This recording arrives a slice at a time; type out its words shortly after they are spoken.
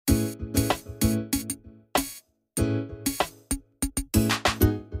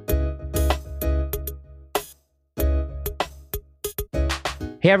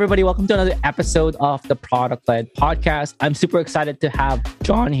Hey, everybody, welcome to another episode of the Product Led Podcast. I'm super excited to have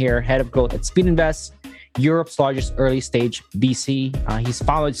John here, head of growth at Speedinvest, Europe's largest early stage VC. He's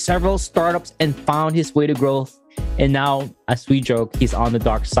founded several startups and found his way to growth. And now, as we joke, he's on the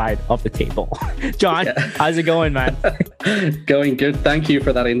dark side of the table. John, how's it going, man? Going good. Thank you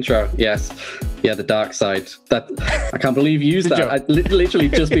for that intro. Yes. Yeah, the dark side. That I can't believe you used that. I, literally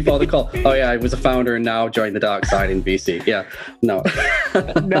just before the call. Oh yeah, I was a founder and now joined the dark side in VC. Yeah. No.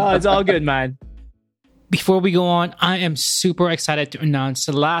 No, it's all good, man. Before we go on, I am super excited to announce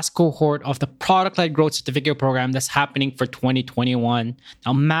the last cohort of the Product-Led Growth Certificate Program that's happening for 2021.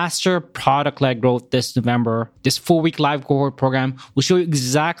 Now, master Product-Led Growth this November. This 4-week live cohort program will show you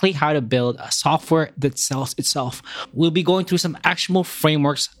exactly how to build a software that sells itself. We'll be going through some actionable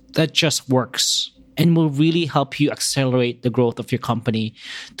frameworks that just works and will really help you accelerate the growth of your company.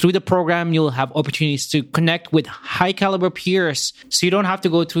 Through the program, you'll have opportunities to connect with high caliber peers, so you don't have to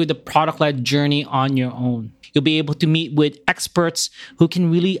go through the product-led journey on your own. You'll be able to meet with experts who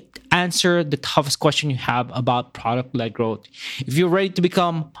can really answer the toughest question you have about product-led growth. If you're ready to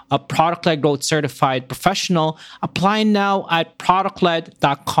become a product-led growth certified professional, apply now at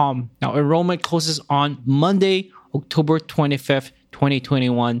productled.com. Now, enrollment closes on Monday, October 25th,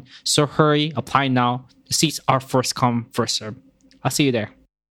 2021. So hurry, apply now. The seats are first come, first serve. I'll see you there.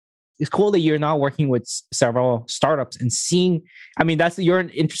 It's cool that you're now working with several startups and seeing, you're in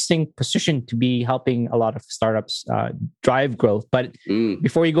an interesting position to be helping a lot of startups drive growth. But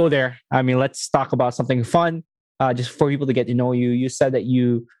before you go there, let's talk about something fun, just for people to get to know you. You said that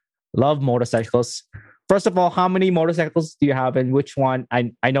you love motorcycles. First of all, how many motorcycles do you have, and which one?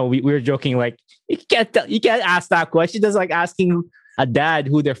 I know we were joking, like you can't ask that question. It's like asking a dad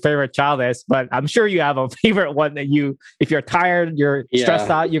who their favorite child is, but I'm sure you have a favorite one that if you're tired, you're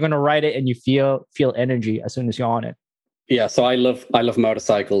stressed out, you're gonna ride it and you feel energy as soon as you're on it. Yeah, so I love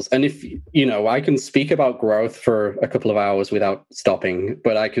motorcycles, and if I can speak about growth for a couple of hours without stopping,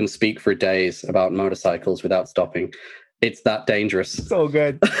 but I can speak for days about motorcycles without stopping. It's that dangerous. So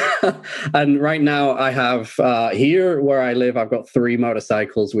good. And right now I have, here where I live, I've got 3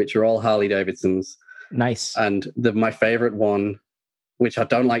 motorcycles, which are all Harley Davidsons. Nice. And my favorite one, which I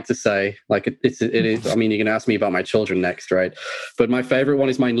don't like to say, like it is, you can ask me about my children next, right? But my favorite one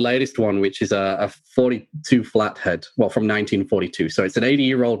is my latest one, which is a 42 Flathead, from 1942. So it's an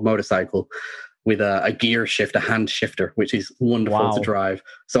 80-year-old motorcycle with a gear shift, a hand shifter, which is wonderful to drive.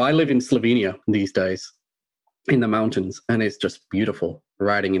 So I live in Slovenia these days, in the mountains, and it's just beautiful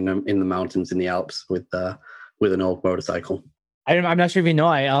riding in the mountains in the Alps with an old motorcycle. I'm not sure if you know,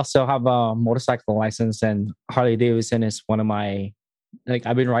 I also have a motorcycle license, and Harley Davidson is one of my,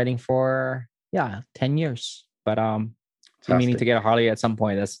 I've been riding for 10 years, but I'm meaning to get a Harley at some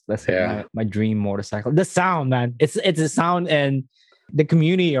point. That's my dream motorcycle. The sound, man, it's the sound and the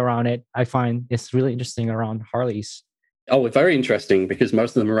community around it. I find it's really interesting around Harleys. Oh, it's very interesting because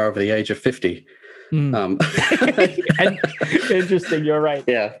most of them are over the age of 50. Interesting, you're right.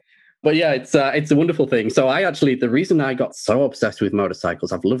 Yeah, but it's a wonderful thing. So the reason I got so obsessed with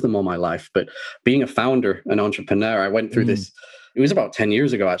motorcycles, I've loved them all my life, but being a founder, an entrepreneur, I went through this. It was about 10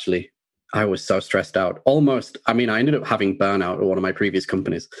 years ago, actually. I was so stressed out. I ended up having burnout at one of my previous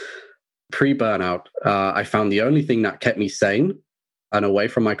companies. Pre-burnout, I found the only thing that kept me sane and away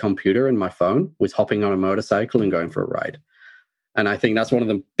from my computer and my phone was hopping on a motorcycle and going for a ride. And I think that's one of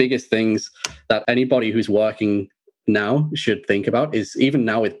the biggest things that anybody who's working now should think about, is even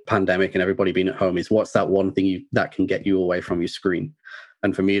now with pandemic and everybody being at home, is what's that one thing that can get you away from your screen?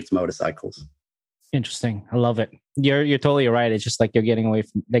 And for me, it's motorcycles. Interesting. I love it. You're totally right. It's just like you're getting away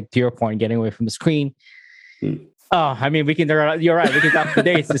from, to your point, getting away from the screen. Oh, you're right. We can talk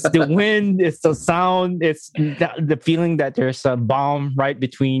today. It's just the wind, it's the sound, it's the feeling that there's a bomb right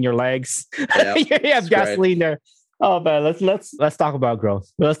between your legs. Yeah, you have gasoline there. Oh man, let's talk about growth.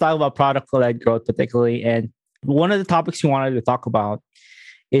 Let's talk about product-led growth particularly. And one of the topics you wanted to talk about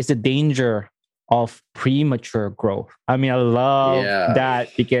is the danger of premature growth. I love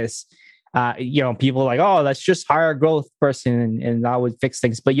that because people are like, oh, let's just hire a growth person and that would fix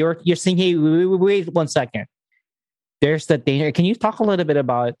things. But you're saying, hey, wait 1 second. There's the danger. Can you talk a little bit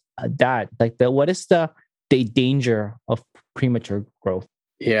about that? Like what is the danger of premature growth?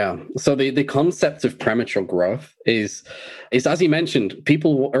 Yeah. So the concept of premature growth is as you mentioned,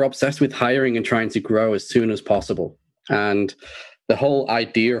 people are obsessed with hiring and trying to grow as soon as possible. And the whole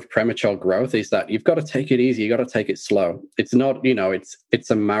idea of premature growth is that you've got to take it easy. You got to take it slow. It's not, it's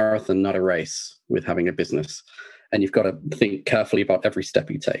a marathon, not a race with having a business. And you've got to think carefully about every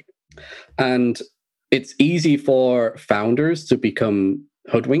step you take. And it's easy for founders to become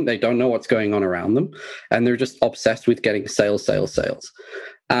hoodwinked. They don't know what's going on around them. And they're just obsessed with getting sales.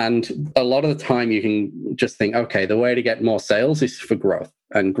 And a lot of the time you can just think, okay, the way to get more sales is for growth.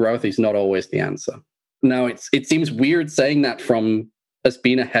 And growth is not always the answer. Now, it seems weird saying that from us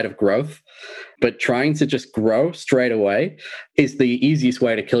being ahead of growth, but trying to just grow straight away is the easiest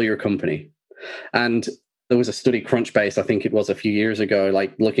way to kill your company. And there was a study, Crunchbase, I think it was a few years ago,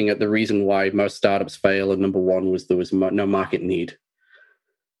 like looking at the reason why most startups fail. And number one was there was no market need.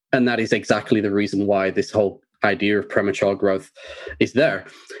 And that is exactly the reason why this whole idea of premature growth is there.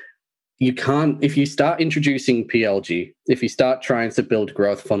 You can't, if you start introducing PLG, if you start trying to build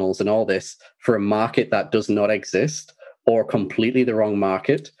growth funnels and all this for a market that does not exist or completely the wrong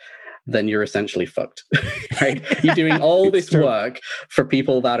market, then you're essentially fucked, right? You're doing all this work for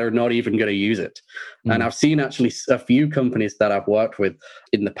people that are not even going to use it. And I've seen actually a few companies that I've worked with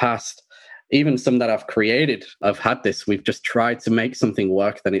in the past, even some that I've created, I've had this. We've just tried to make something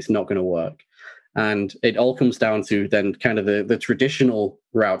work, then it's not going to work. And it all comes down to then kind of the traditional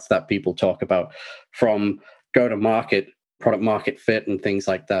routes that people talk about, from go-to-market, product market fit, and things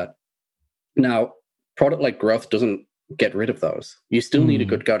like that. Now, product-led growth doesn't get rid of those. You still need a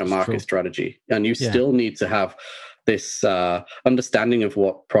good go-to-market strategy, and you still need to have this understanding of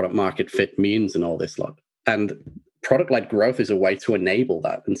what product market fit means and all this lot. And product-led growth is a way to enable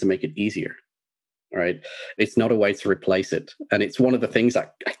that and to make it easier, right? It's not a way to replace it. And it's one of the things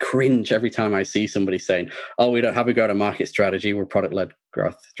that I cringe every time I see somebody saying, oh, we don't have a go-to-market strategy, we're product-led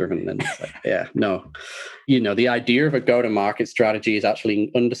growth driven. And it's like, yeah, no. The idea of a go-to-market strategy is actually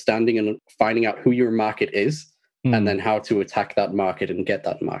understanding and finding out who your market is, and then how to attack that market and get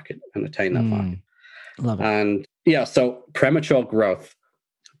that market and attain that market. Love it. And so premature growth.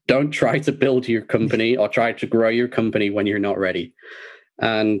 Don't try to build your company or try to grow your company when you're not ready.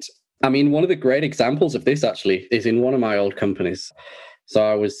 And I mean, one of the great examples of this actually is in one of my old companies. So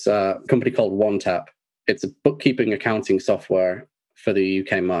I was a company called OneTap. It's a bookkeeping accounting software for the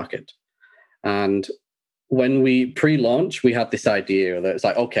UK market. And when we pre-launched, we had this idea that it's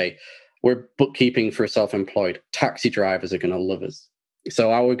like, okay, we're bookkeeping for self-employed. Taxi drivers are going to love us.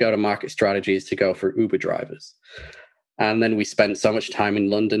 So our go-to-market strategy is to go for Uber drivers. And then we spent so much time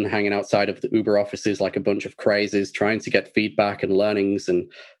in London hanging outside of the Uber offices like a bunch of crazies, trying to get feedback and learnings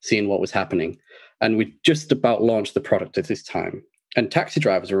and seeing what was happening. And we just about launched the product at this time. And taxi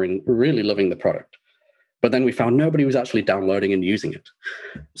drivers were really loving the product. But then we found nobody was actually downloading and using it.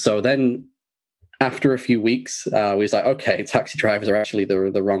 So then after a few weeks, we was like, okay, taxi drivers are actually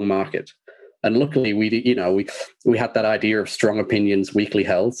the wrong market. And luckily, we had that idea of strong opinions weekly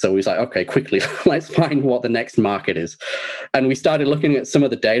held. So we was like, okay, quickly, let's find what the next market is. And we started looking at some of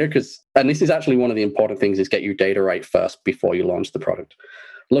the data and this is actually one of the important things, is get your data right first before you launch the product.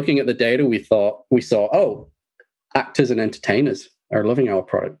 Looking at the data, we saw, oh, actors and entertainers are loving our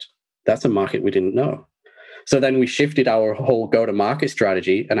product. That's a market we didn't know. So then we shifted our whole go-to-market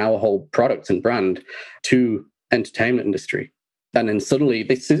strategy and our whole product and brand to entertainment industry. And then suddenly,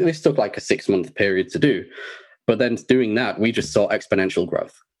 this took like a 6-month period to do. But then doing that, we just saw exponential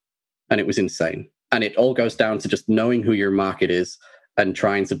growth. And it was insane. And it all goes down to just knowing who your market is and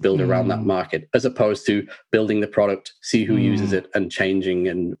trying to build around that market, as opposed to building the product, see who uses it, and changing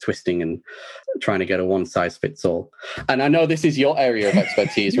and twisting and trying to get a one-size-fits-all. And I know this is your area of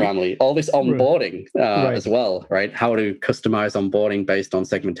expertise, Ramli. All this onboarding as well, right? How to customize onboarding based on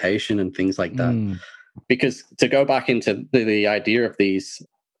segmentation and things like that. Because to go back into the idea of the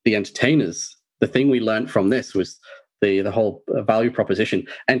entertainers, the thing we learned from this was the whole value proposition.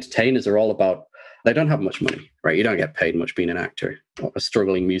 Entertainers are all about, they don't have much money, right? You don't get paid much being an actor or a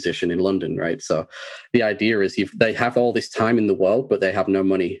struggling musician in London, right? So the idea is they have all this time in the world, but they have no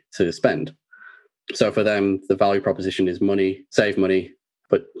money to spend. So for them, the value proposition is money, save money,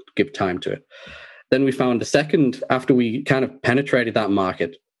 but give time to it. Then we found after we kind of penetrated that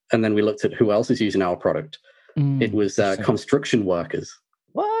market, and then we looked at who else is using our product. It was construction workers.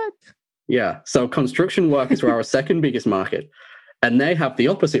 What? Yeah. So construction workers were our second biggest market. And they have the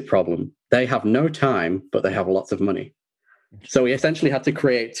opposite problem. They have no time, but they have lots of money. So we essentially had to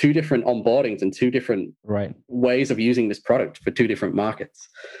create 2 different onboardings and 2 different ways of using this product for 2 different markets.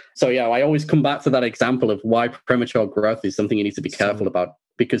 So yeah, I always come back to that example of why premature growth is something you need to be careful about,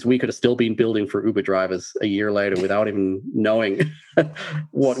 because we could have still been building for Uber drivers a year later without even knowing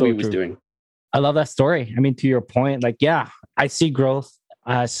what we was doing. I love that story. I mean, to your point, like, yeah, I see growth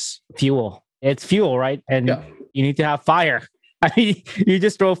as fuel. It's fuel, right? And you need to have fire. I mean, you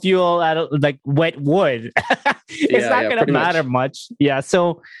just throw fuel at like wet wood. It's not going to matter much. Yeah.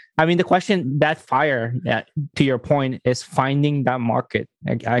 So, I mean, the question, that fire, to your point, is finding that market.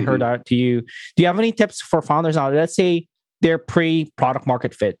 I heard that to you. Do you have any tips for founders now? Let's say they're pre-product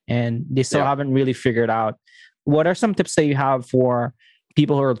market fit and they still haven't really figured out. What are some tips that you have for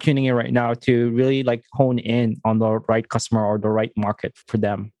people who are tuning in right now to really like hone in on the right customer or the right market for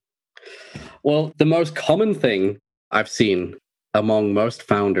them? Well, the most common thing I've seen among most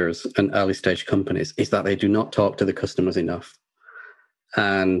founders and early stage companies is that they do not talk to the customers enough.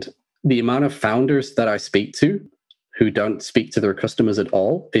 And the amount of founders that I speak to who don't speak to their customers at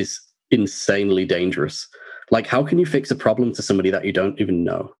all is insanely dangerous. Like, how can you fix a problem to somebody that you don't even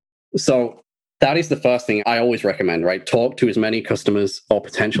know? So that is the first thing I always recommend, right? Talk to as many customers or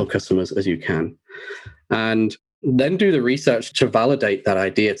potential customers as you can. And then do the research to validate that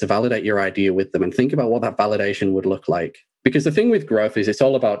idea, to validate your idea with them and think about what that validation would look like. Because the thing with growth is it's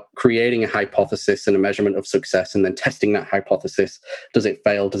all about creating a hypothesis and a measurement of success and then testing that hypothesis. Does it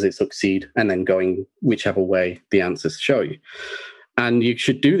fail? Does it succeed? And then going whichever way the answers show you. And you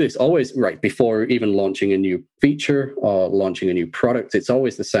should do this always right before even launching a new feature or launching a new product. It's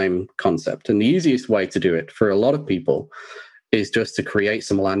always the same concept. And the easiest way to do it for a lot of people is just to create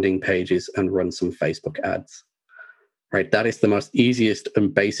some landing pages and run some Facebook ads. Right? That is the most easiest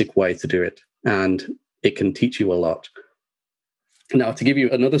and basic way to do it. And it can teach you a lot. Now, to give you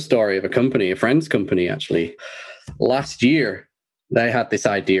another story of a company, a friend's company, actually, last year, they had this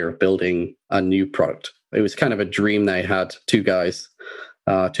idea of building a new product. It was kind of a dream they had, two guys,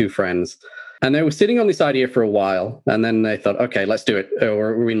 two friends. And they were sitting on this idea for a while. And then they thought, okay, let's do it.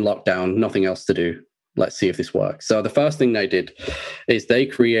 We're in lockdown, nothing else to do. Let's see if this works. So the first thing they did is they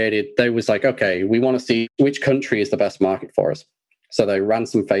was like, okay, we want to see which country is the best market for us. So they ran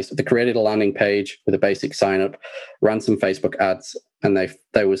some they created a landing page with a basic sign up, ran some Facebook ads, and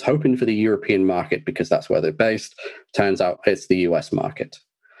they was hoping for the European market because that's where they're based. Turns out it's the US market.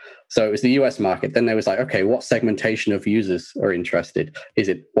 So it was the US market. Then they was like, okay, what segmentation of users are interested?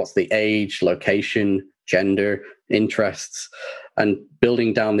 What's the age, location, gender, interests, and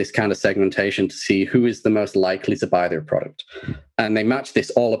building down this kind of segmentation to see who is the most likely to buy their product. And they matched this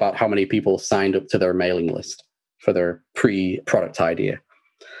all about how many people signed up to their mailing list for their pre-product idea.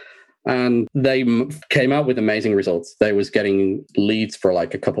 And they came out with amazing results. They was getting leads for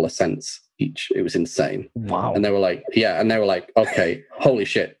like a couple of cents each. It was insane. Wow. And they were like, okay, holy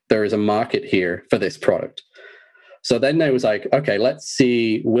shit, there is a market here for this product. So then they was like, okay, let's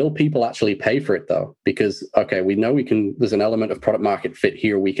see, will people actually pay for it though? Because, okay, we know there's an element of product market fit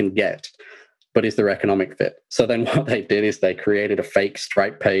here we can get, but is there economic fit? So then what they did is they created a fake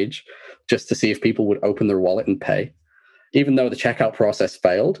Stripe page just to see if people would open their wallet and pay. Even though the checkout process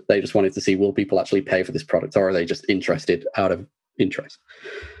failed, they just wanted to see, will people actually pay for this product, or are they just interested out of interest?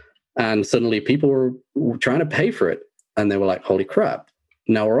 And suddenly people were trying to pay for it. And they were like, holy crap,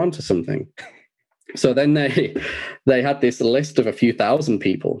 now we're onto something. So then they had this list of a few thousand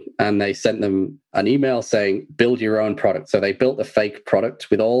people, and they sent them an email saying, build your own product. So they built a fake product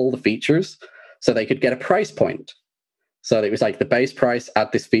with all the features so they could get a price point. So it was like the base price,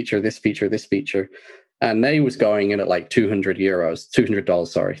 add this feature, this feature, this feature. And they was going in at like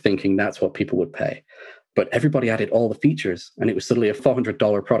 $200, thinking that's what people would pay. But everybody added all the features, and it was suddenly a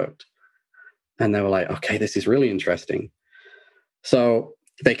 $400 product. And they were like, okay, this is really interesting. So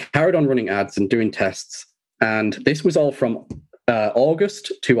they carried on running ads and doing tests. And this was all from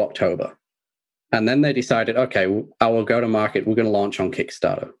August to October. And then they decided, okay, our go-to-market, we're going to launch on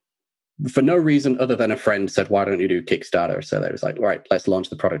Kickstarter. For no reason other than a friend said, why don't you do Kickstarter? So they was like, all right, let's launch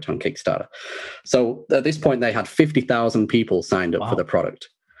the product on Kickstarter. So at this point, they had 50,000 people signed up for the product.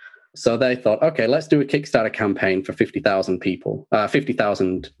 So they thought, okay, let's do a Kickstarter campaign for 50,000 people,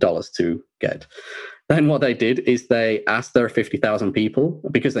 $50,000 to get. Then what they did is they asked their 50,000 people,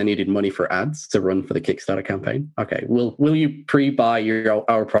 because they needed money for ads to run for the Kickstarter campaign. Okay, will you pre-buy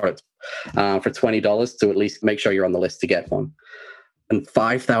our product for $20 to at least make sure you're on the list to get one? And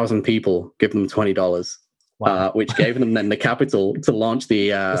 5,000 people give them $20, which gave them then the capital to launch the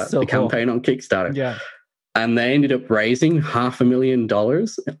campaign on Kickstarter. Yeah. And they ended up raising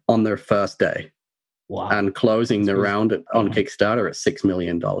 $500,000 on their first day. Wow. And closing the round on Kickstarter at $6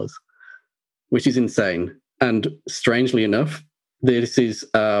 million, which is insane. And strangely enough, this is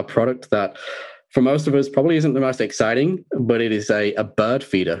a product that for most of us probably isn't the most exciting, but it is a bird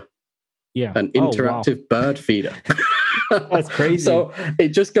feeder. Yeah. An interactive bird feeder. That's crazy. So it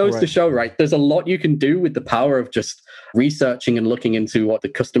just goes to show, right, there's a lot you can do with the power of just researching and looking into what the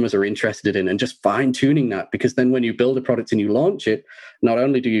customers are interested in and just fine-tuning that. Because then when you build a product and you launch it, not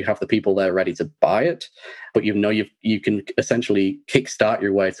only do you have the people there ready to buy it, but you can essentially kickstart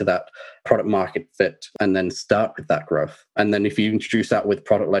your way to that product market fit and then start with that growth. And then if you introduce that with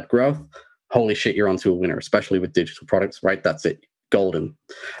product-led growth, holy shit, you're onto a winner, especially with digital products, right? That's it. Golden.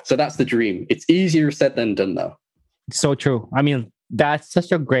 So that's the dream. It's easier said than done, though. So true. I mean, that's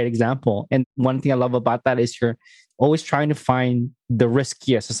such a great example. And one thing I love about that is you're always trying to find the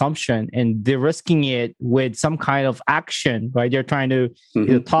riskiest assumption and de-risking it with some kind of action, right? You're trying to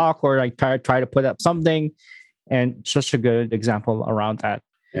either talk or like try to put up something. And such a good example around that.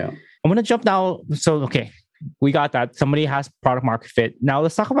 Yeah. I'm going to jump now. So, okay, we got that. Somebody has product market fit. Now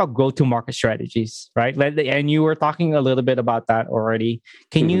let's talk about go-to-market strategies, right? And you were talking a little bit about that already.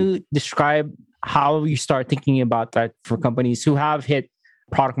 Can you describe how you start thinking about that for companies who have hit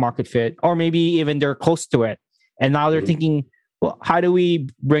product market fit, or maybe even they're close to it, and now they're thinking, well, how do we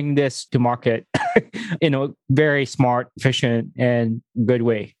bring this to market in a very smart, efficient, and good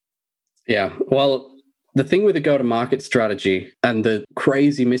way? Yeah. Well, the thing with the go-to-market strategy and the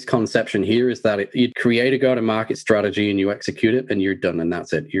crazy misconception here is that you create a go-to-market strategy and you execute it and you're done and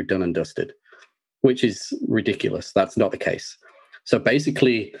that's it. You're done and dusted, which is ridiculous. That's not the case. So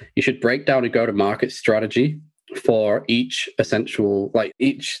basically, you should break down a go-to-market strategy for each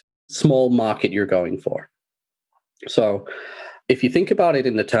each small market you're going for. So if you think about it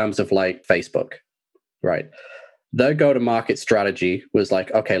in the terms of like Facebook, right? Their go-to-market strategy was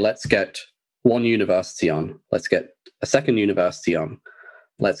like, okay, let's get one university on. Let's get a second university on.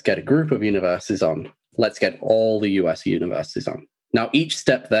 Let's get a group of universities on. Let's get all the US universities on. Now, each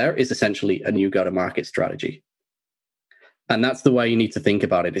step there is essentially a new go-to-market strategy. And that's the way you need to think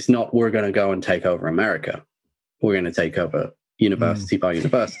about it. It's not, we're going to go and take over America. We're going to take over university by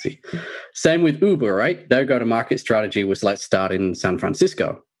university. Same with Uber, right? Their go-to-market strategy was, let's start in San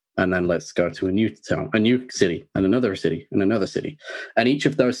Francisco. And then let's go to a new town, a new city, and another city, and another city. And each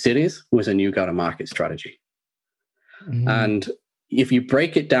of those cities was a new go-to-market strategy. And if you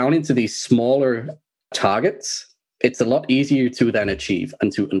break it down into these smaller targets, it's a lot easier to then achieve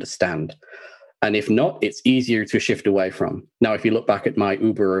and to understand. And if not, it's easier to shift away from. Now, if you look back at my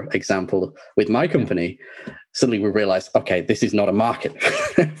Uber example with my company, suddenly we realize, okay, this is not a market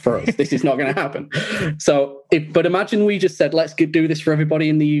for us. This is not going to happen. So, but imagine we just said, let's do this for everybody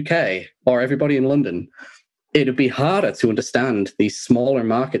in the UK or everybody in London. It'd be harder to understand these smaller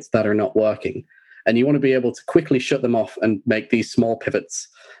markets that are not working. And you want to be able to quickly shut them off and make these small pivots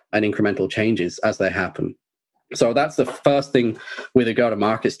and incremental changes as they happen. So that's the first thing with a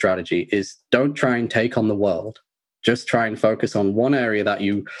go-to-market strategy is don't try and take on the world. Just try and focus on one area that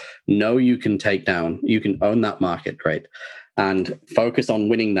you know you can take down. You can own that market, right? And focus on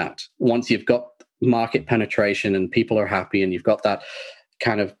winning that. Once you've got market penetration and people are happy and you've got that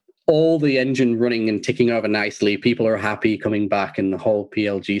kind of all the engine running and ticking over nicely, people are happy coming back and the whole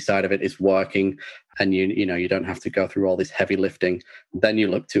PLG side of it is working and you don't have to go through all this heavy lifting, then you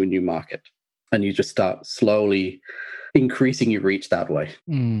look to a new market. And you just start slowly increasing your reach that way.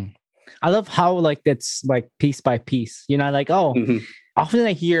 I love how like that's like piece by piece. Often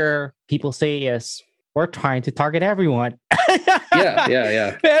I hear people say, yes, we're trying to target everyone.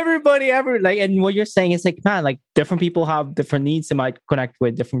 Yeah. Everybody, and what you're saying is like, man, like different people have different needs. They might connect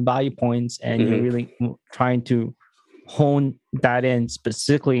with different value points and you're really trying to hone that in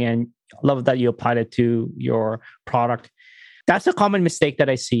specifically. And I love that you applied it to your product. That's a common mistake that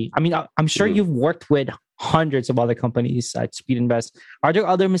I see. I mean, I'm sure you've worked with hundreds of other companies at SpeedInvest. Are there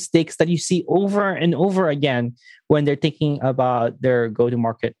other mistakes that you see over and over again when they're thinking about their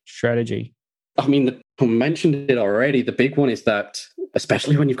go-to-market strategy? I mean, I mentioned it already. The big one is that,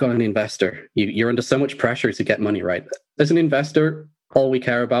 especially when you've got an investor, you're under so much pressure to get money, right? As an investor, all we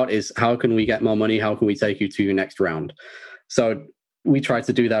care about is how can we get more money? How can we take you to your next round? So we try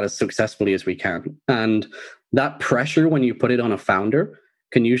to do that as successfully as we can. And that pressure, when you put it on a founder,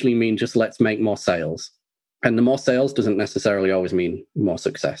 can usually mean just let's make more sales. And the more sales doesn't necessarily always mean more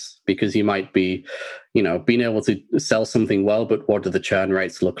success, because you might be, being able to sell something well, but what do the churn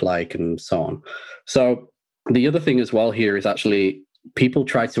rates look like and so on. So the other thing as well here is actually people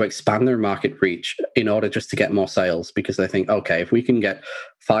try to expand their market reach in order just to get more sales, because they think, okay, if we can get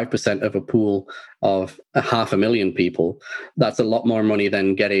 5% of a pool of 500,000 people, that's a lot more money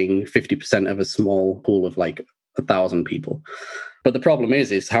than getting 50% of a small pool of like 1,000 people. But the problem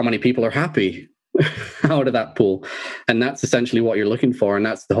is how many people are happy out of that pool. And that's essentially what you're looking for. And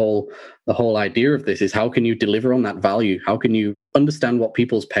that's the whole idea of this is how can you deliver on that value? How can you understand what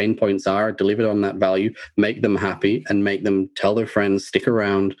people's pain points are, deliver on that value, make them happy and make them tell their friends, stick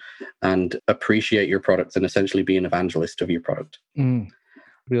around and appreciate your product and essentially be an evangelist of your product.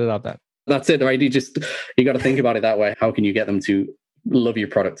 Really love that. That's it, right? You got to think about it that way. How can you get them to love your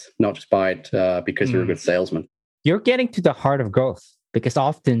product, not just buy it because you're a good salesman? You're getting to the heart of growth, because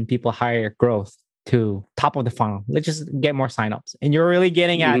often people hire growth to top of the funnel. Let's just get more signups. And you're really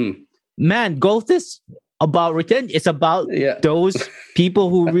getting at, man, growth is about retention. It's about those people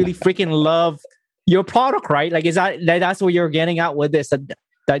who really freaking love your product, right? Like, is that's what you're getting at with this?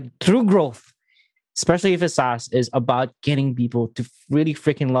 That true growth, especially if it's SaaS, is about getting people to really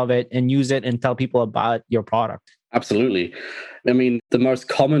freaking love it and use it and tell people about your product. Absolutely. I mean, the most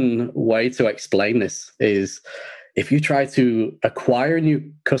common way to explain this is if you try to acquire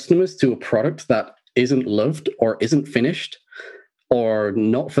new customers to a product that isn't loved or isn't finished or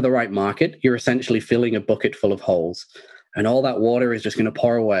not for the right market, you're essentially filling a bucket full of holes. And all that water is just going to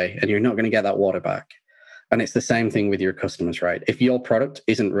pour away and you're not going to get that water back. And it's the same thing with your customers, right? If your product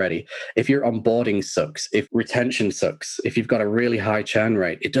isn't ready, if your onboarding sucks, if retention sucks, if you've got a really high churn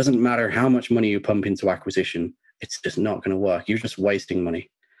rate, it doesn't matter how much money you pump into acquisition. It's just not going to work. You're just wasting money.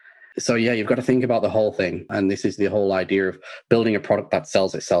 So yeah, you've got to think about the whole thing. And this is the whole idea of building a product that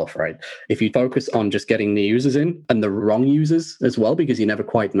sells itself, right? If you focus on just getting the users in and the wrong users as well, because you never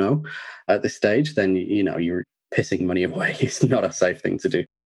quite know at this stage, then, you know, you're pissing money away. It's not a safe thing to do.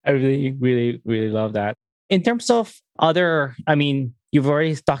 I really, really, really love that. In terms of other, I mean, you've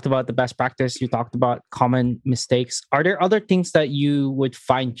already talked about the best practice. You talked about common mistakes. Are there other things that you would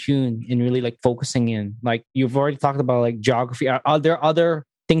fine tune and really like focusing in? Like you've already talked about like geography. Are there other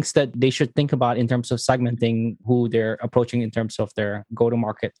things that they should think about in terms of segmenting who they're approaching in terms of their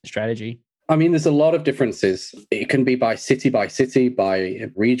go-to-market strategy? I mean, there's a lot of differences. It can be by city, by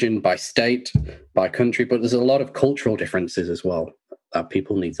region, by state, by country, but there's a lot of cultural differences as well that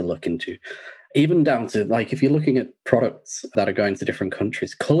people need to look into. Even down to, like, if you're looking at products that are going to different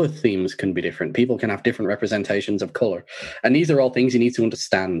countries, color themes can be different. People can have different representations of color. And these are all things you need to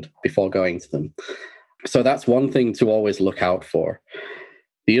understand before going to them. So that's one thing to always look out for.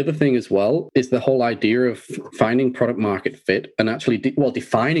 The other thing as well is the whole idea of finding product market fit and actually,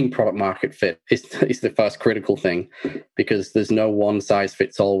 defining product market fit is the first critical thing, because there's no one size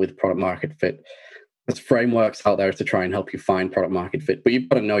fits all with product market fit. There's frameworks out there to try and help you find product market fit, but you've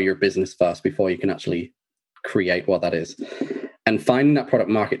got to know your business first before you can actually create what that is. And finding that product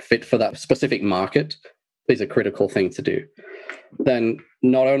market fit for that specific market is a critical thing to do. Then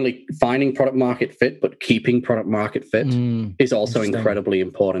not only finding product market fit, but keeping product market fit is also incredibly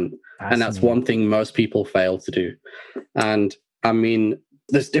important. And that's one thing most people fail to do. And I mean,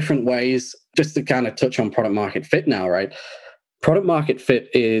 there's different ways, just to kind of touch on product market fit now, right? Product market fit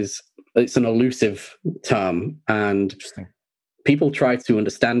it's an elusive term, and people try to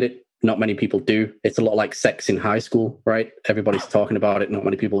understand it. Not many people do. It's a lot like sex in high school, right? Everybody's talking about it. Not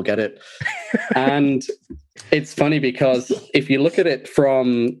many people get it. And it's funny because if you look at it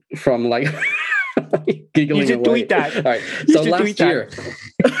from like giggling you should away. Tweet that. All right. So last year,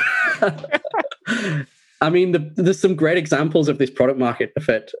 I mean, there's some great examples of this product market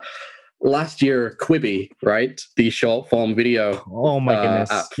fit. Last year, Quibi, right? The short form video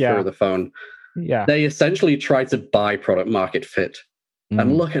app for the phone. Yeah. They essentially tried to buy product market fit.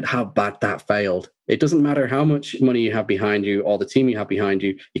 And look at how bad that failed. It doesn't matter how much money you have behind you or the team you have behind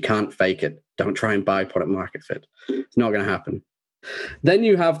you, you can't fake it. Don't try and buy product market fit. It's not going to happen. Then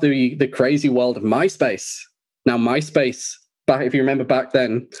you have the crazy world of MySpace. Now, MySpace, if you remember back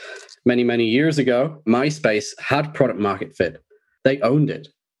then, many, many years ago, MySpace had product market fit. They owned it.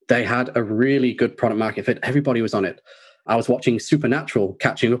 They had a really good product market fit. Everybody was on it. I was watching Supernatural,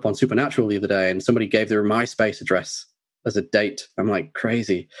 catching up on Supernatural the other day, and somebody gave their MySpace address as a date. I'm like,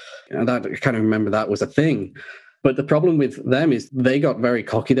 crazy. And I kind of remember that was a thing. But the problem with them is they got very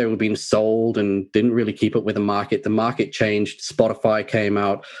cocky. They were being sold and didn't really keep up with the market. The market changed. Spotify came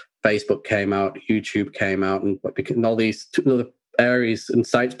out, Facebook came out, YouTube came out, and all these other areas and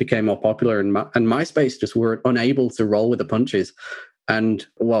sites became more popular. And MySpace just were unable to roll with the punches. And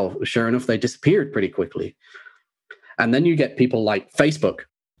well, sure enough, they disappeared pretty quickly. And then you get people like Facebook,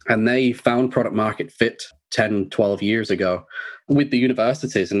 and they found product market fit 10, 12 years ago with the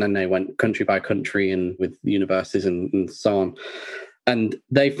universities. And then they went country by country and with the universities and so on. And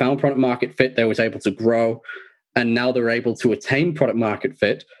they found product market fit. They was able to grow. And now they're able to attain product market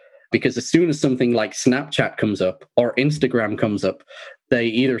fit because as soon as something like Snapchat comes up or Instagram comes up, they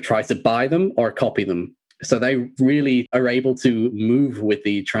either try to buy them or copy them. So they really are able to move with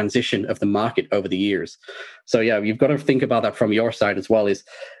the transition of the market over the years. So yeah, you've got to think about that from your side as well is,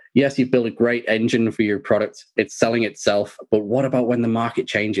 yes, you've built a great engine for your product. It's selling itself. But what about when the market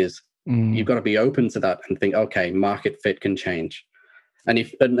changes? You've got to be open to that and think, okay, market fit can change.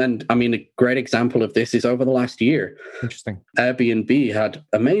 And I mean, a great example of this is over the last year. Interesting. Airbnb had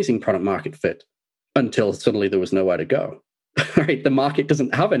amazing product market fit until suddenly there was nowhere to go. Right? The market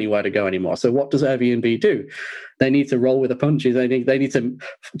doesn't have anywhere to go anymore. So what does Airbnb do? They need to roll with the punches. They need to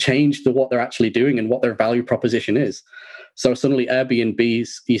change what they're actually doing and what their value proposition is. So suddenly Airbnbs,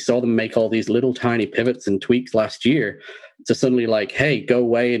 you saw them make all these little tiny pivots and tweaks last year to suddenly like, hey, go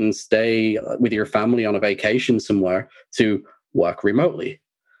away and stay with your family on a vacation somewhere to work remotely.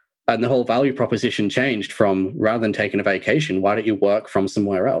 And the whole value proposition changed from, rather than taking a vacation, why don't you work from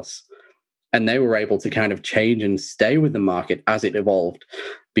somewhere else? And they were able to kind of change and stay with the market as it evolved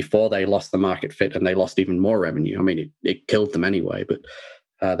before they lost the market fit and they lost even more revenue. I mean, it killed them anyway,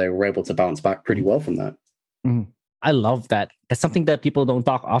 but they were able to bounce back pretty well from that. Mm. I love that. That's something that people don't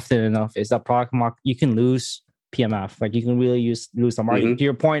talk often enough, is that product market, you can lose PMF. Like you can really lose the market. To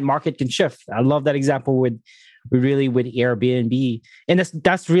your point, market can shift. I love that example with Airbnb. And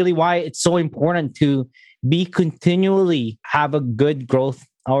that's really why it's so important to be continually have a good growth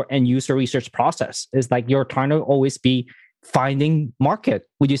or end user research process. It's like you're trying to always be finding market.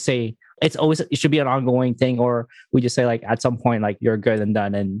 Would you say it should be an ongoing thing, or would you say like at some point like you're good and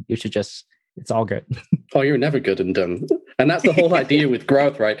done and you should just, it's all good? Oh, you're never good and done. And that's the whole idea with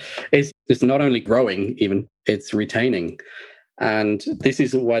growth, right? It's not only growing, even it's retaining. And this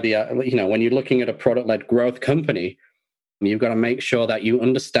is why when you're looking at a product-led growth company, you've got to make sure that you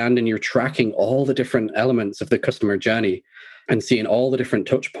understand and you're tracking all the different elements of the customer journey and seeing all the different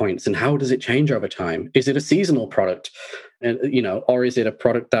touch points and how does it change over time? Is it a seasonal product? Or is it a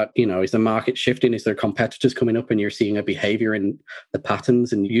product that, is the market shifting? Is there competitors coming up and you're seeing a behavior in the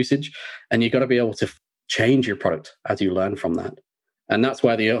patterns and usage? And you've got to be able to change your product as you learn from that. And that's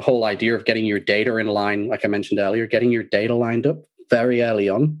why the whole idea of getting your data in line, like I mentioned earlier, getting your data lined up very early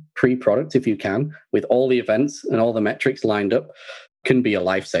on, pre-product if you can, with all the events and all the metrics lined up, can be a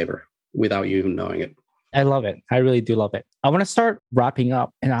lifesaver without you even knowing it. I love it. I really do love it. I want to start wrapping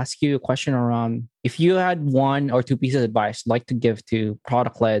up and ask you a question around, if you had one or two pieces of advice like to give to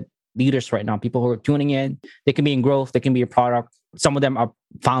product-led leaders right now, people who are tuning in, they can be in growth, they can be a product, some of them are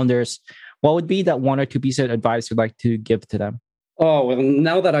founders. What would be that one or two pieces of advice you'd like to give to them? Oh, well,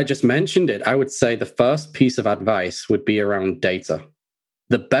 now that I just mentioned it, I would say the first piece of advice would be around data.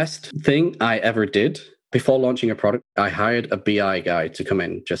 The best thing I ever did before launching a product, I hired a BI guy to come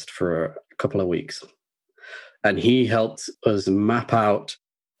in just for a couple of weeks. And he helped us map out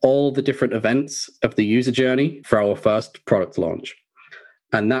all the different events of the user journey for our first product launch.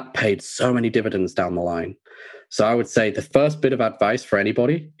 And that paid so many dividends down the line. So I would say the first bit of advice for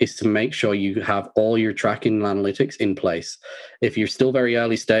anybody is to make sure you have all your tracking analytics in place. If you're still very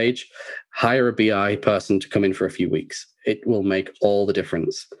early stage, hire a BI person to come in for a few weeks. It will make all the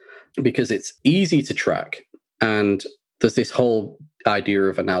difference because it's easy to track. And there's this whole idea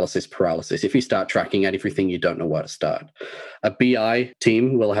of analysis paralysis. If you start tracking everything, you don't know where to start. A BI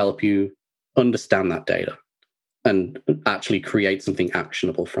team will help you understand that data and actually create something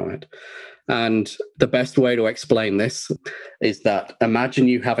actionable from it. And the best way to explain this is that imagine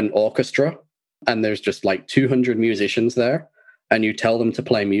you have an orchestra and there's just like 200 musicians there and you tell them to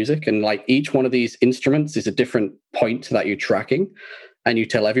play music. And like each one of these instruments is a different point that you're tracking. And you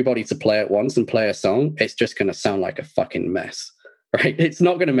tell everybody to play at once and play a song, it's just going to sound like a fucking mess, right? It's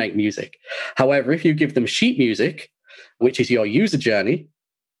not going to make music. However, if you give them sheet music, which is your user journey,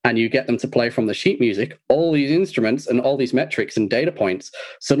 and you get them to play from the sheet music, all these instruments and all these metrics and data points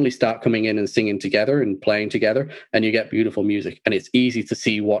suddenly start coming in and singing together and playing together, and you get beautiful music. And it's easy to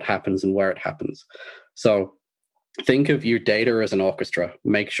see what happens and where it happens. So think of your data as an orchestra.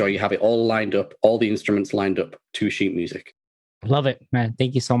 Make sure you have it all lined up, all the instruments lined up to sheet music. Love it, man.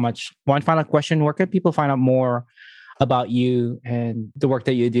 Thank you so much. One final question. Where can people find out more about you and the work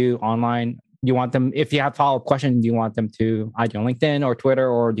that you do online? Do you want them, if you have follow-up questions, do you want them to either on LinkedIn or Twitter,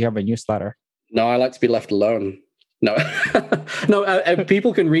 or do you have a newsletter? No, I like to be left alone. No,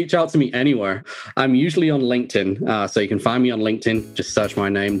 people can reach out to me anywhere. I'm usually on LinkedIn. So you can find me on LinkedIn. Just search my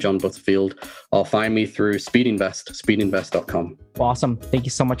name, John Butterfield, or find me through SpeedInvest, speedinvest.com. Awesome. Thank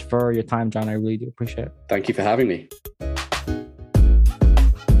you so much for your time, John. I really do appreciate it. Thank you for having me.